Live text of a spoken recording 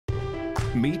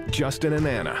Meet Justin and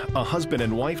Anna, a husband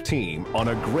and wife team on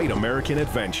a great American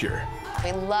adventure.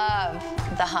 We love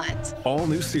the hunt. All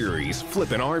new series,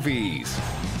 Flippin RVs.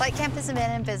 Flight Camp has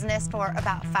been in business for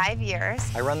about 5 years.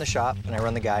 I run the shop and I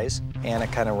run the guys. Anna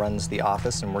kind of runs the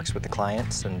office and works with the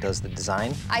clients and does the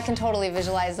design. I can totally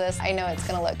visualize this. I know it's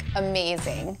gonna look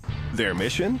amazing. Their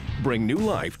mission? Bring new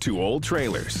life to old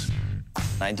trailers.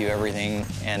 I do everything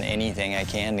and anything I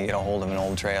can to get a hold of an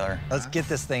old trailer. Let's get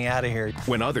this thing out of here.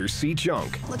 When others see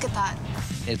junk. Look at that.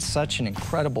 It's such an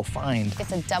incredible find.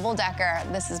 It's a double-decker.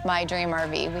 This is my dream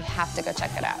RV. We have to go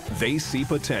check it out. They see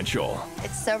potential.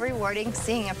 It's so rewarding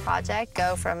seeing a project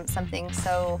go from something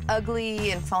so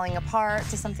ugly and falling apart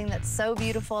to something that's so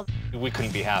beautiful. We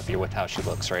couldn't be happier with how she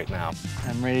looks right now.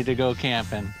 I'm ready to go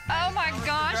camping. Oh my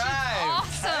gosh,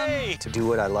 it's awesome. Hey. To do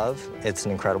what I love, it's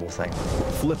an incredible thing.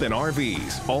 Flippin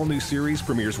RVs. All new series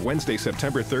premieres Wednesday,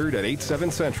 September 3rd at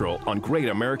 8/7 Central on Great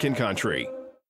American Country.